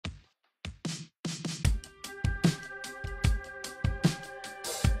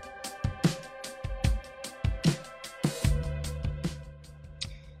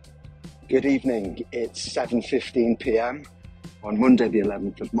Good evening, it's 7:15 p.m. on Monday the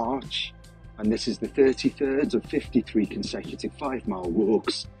 11th of March, and this is the 33rd of 53 consecutive 5-mile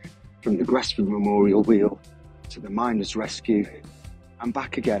walks from the Gresford Memorial Wheel to the Miners' Rescue and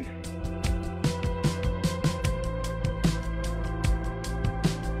back again.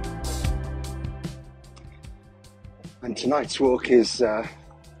 And tonight's walk is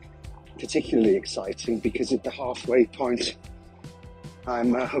particularly exciting because at the halfway point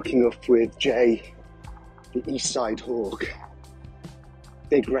I'm hooking up with Jay, the East Side Hawk,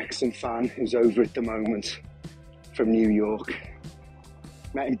 big Wrexham fan who's over at the moment from New York.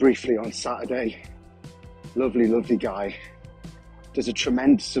 Met him briefly on Saturday. Lovely guy. Does a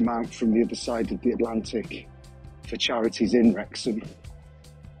tremendous amount from the other side of the Atlantic for charities in Wrexham,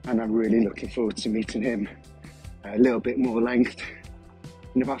 and I'm really looking forward to meeting him a little bit more length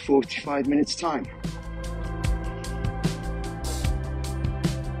in about 45 minutes time.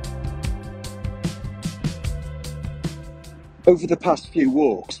 Over the past few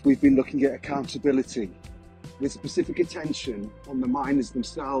walks, we've been looking at accountability with specific attention on the miners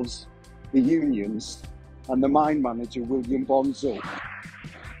themselves, the unions, and the mine manager, William Bonzel.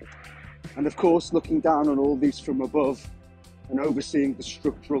 And of course, looking down on all these from above and overseeing the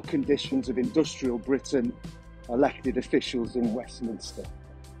structural conditions of industrial Britain, elected officials in Westminster.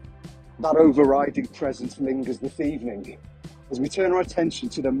 That overriding presence lingers this evening as we turn our attention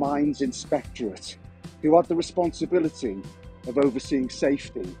to the Mines Inspectorate, who had the responsibility of overseeing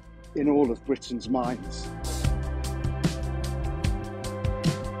safety in all of Britain's mines.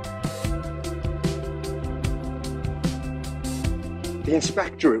 The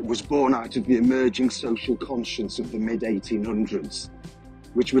Inspectorate was born out of the emerging social conscience of the mid-1800s,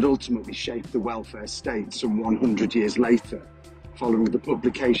 which would ultimately shape the welfare state some 100 years later, following the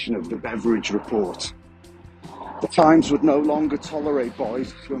publication of the Beveridge Report. The Times would no longer tolerate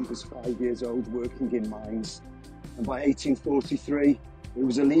boys as young as 5 years old working in mines, and by 1843 it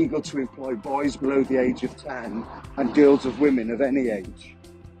was illegal to employ boys below the age of 10 and girls of women of any age.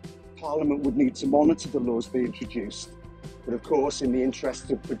 Parliament would need to monitor the laws they introduced, but of course in the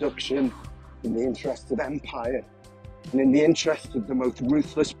interest of production, in the interest of empire, and in the interest of the most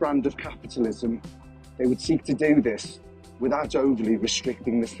ruthless brand of capitalism, they would seek to do this without overly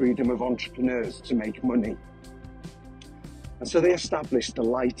restricting the freedom of entrepreneurs to make money. And so they established the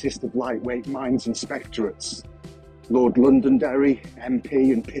lightest of lightweight mines inspectorates. Lord Londonderry,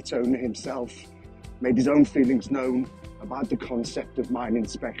 MP and pit owner himself, made his own feelings known about the concept of mine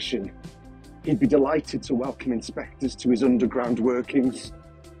inspection. He'd be delighted to welcome inspectors to his underground workings,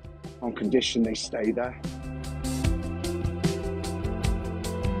 on condition they stay there.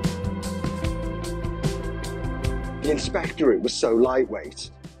 The Inspectorate was so lightweight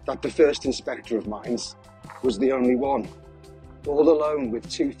that the first inspector of mines was the only one, all alone with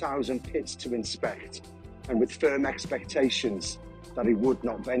 2,000 pits to inspect and with firm expectations that he would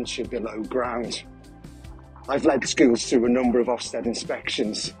not venture below ground. I've led schools through a number of Ofsted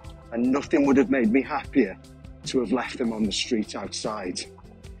inspections, and nothing would have made me happier to have left them on the street outside.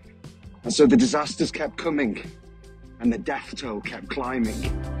 And so the disasters kept coming and the death toll kept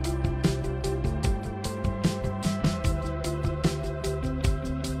climbing.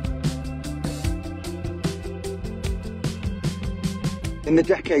 In the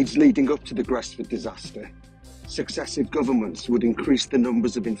decades leading up to the Gresford disaster, successive governments would increase the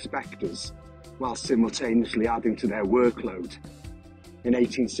numbers of inspectors while simultaneously adding to their workload. In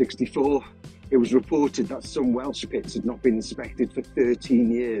 1864, it was reported that some Welsh pits had not been inspected for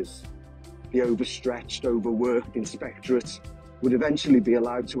 13 years. The overstretched, overworked inspectorate would eventually be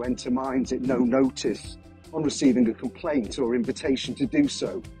allowed to enter mines at no notice on receiving a complaint or invitation to do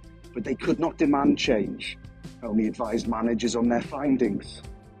so, but they could not demand change, only advise managers on their findings.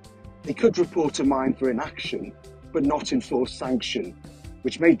 They could report a mine for inaction, but not enforce sanction,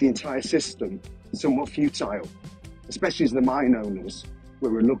 which made the entire system somewhat futile, especially as the mine owners were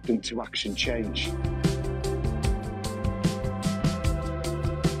reluctant to action change.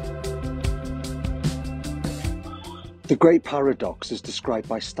 The great paradox, as described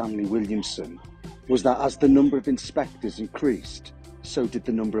by Stanley Williamson, was that as the number of inspectors increased, so did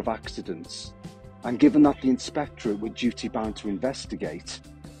the number of accidents. And given that the Inspectorate were duty-bound to investigate,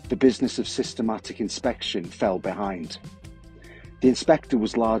 the business of systematic inspection fell behind. The inspector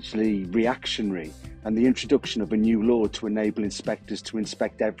was largely reactionary, and the introduction of a new law to enable inspectors to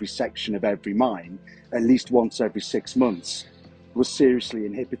inspect every section of every mine at least once every 6 months was seriously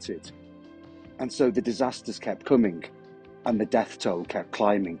inhibited. And so the disasters kept coming, and the death toll kept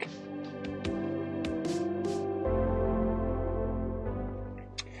climbing.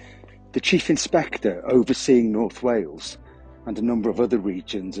 The Chief Inspector overseeing North Wales and a number of other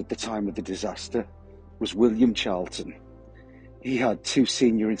regions at the time of the disaster was William Charlton. He had 2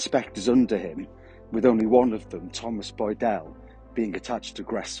 senior inspectors under him, with only one of them, Thomas Boydell, being attached to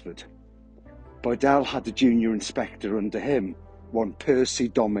Gresford. Boydell had a junior inspector under him, one Percy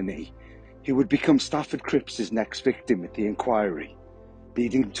Dominey, who would become Stafford Cripps's next victim at the inquiry,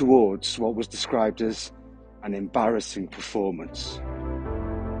 leading towards what was described as an embarrassing performance.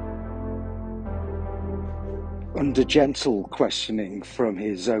 Under gentle questioning from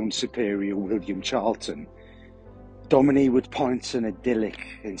his own superior, William Charlton, Dominey would point an idyllic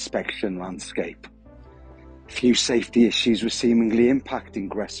inspection landscape. Few safety issues were seemingly impacting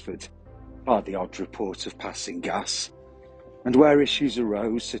Gresford, bar the odd report of passing gas, and where issues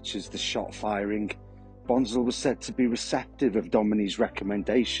arose, such as the shot firing, Bonsall was said to be receptive of Dominey's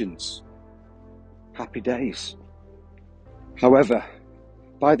recommendations. Happy days. However,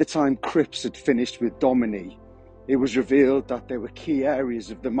 by the time Cripps had finished with Dominey, it was revealed that there were key areas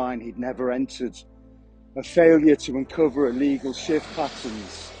of the mine he'd never entered. A failure to uncover illegal shift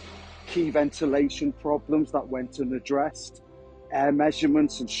patterns, key ventilation problems that went unaddressed, air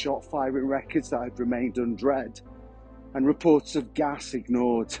measurements and shot firing records that had remained unread, and reports of gas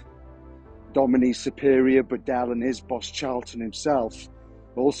ignored. Dominey's superior, Boydell, and his boss Charlton himself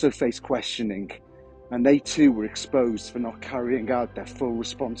also faced questioning, and they too were exposed for not carrying out their full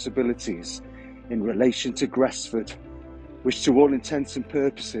responsibilities in relation to Gresford, which to all intents and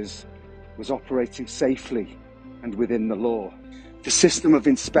purposes was operating safely and within the law. The system of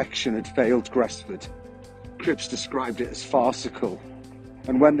inspection had failed Gresford. Cripps described it as farcical,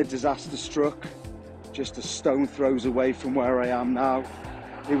 and when the disaster struck, just a stone throws away from where I am now,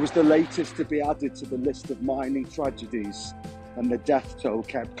 it was the latest to be added to the list of mining tragedies, and the death toll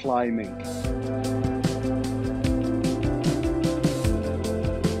kept climbing.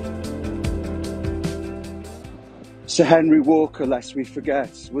 Sir Henry Walker, lest we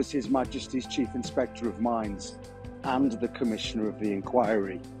forget, was His Majesty's Chief Inspector of Mines and the Commissioner of the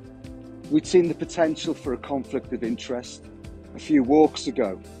Inquiry. We'd seen the potential for a conflict of interest a few walks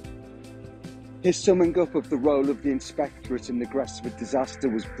ago. His summing up of the role of the Inspectorate in the Gresford disaster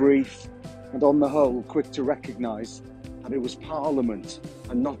was brief and on the whole quick to recognise that it was Parliament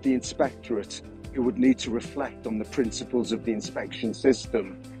and not the Inspectorate who would need to reflect on the principles of the inspection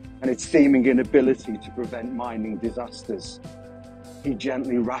system and its seeming inability to prevent mining disasters. He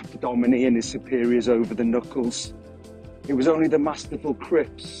gently rapped Dominey and his superiors over the knuckles. It was only the masterful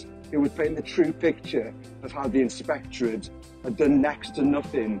Cripps who would paint the true picture of how the Inspectorate had done next to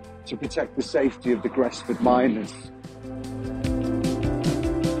nothing to protect the safety of the Gresford miners.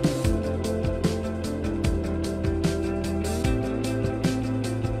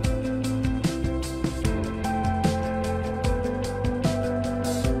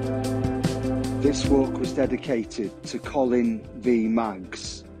 This walk was dedicated to Colin V.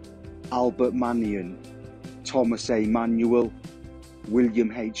 Maggs, Albert Mannion, Thomas A. Manuel,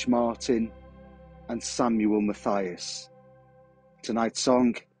 William H. Martin, and Samuel Matthias. Tonight's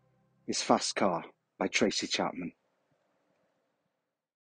song is Fast Car by Tracy Chapman.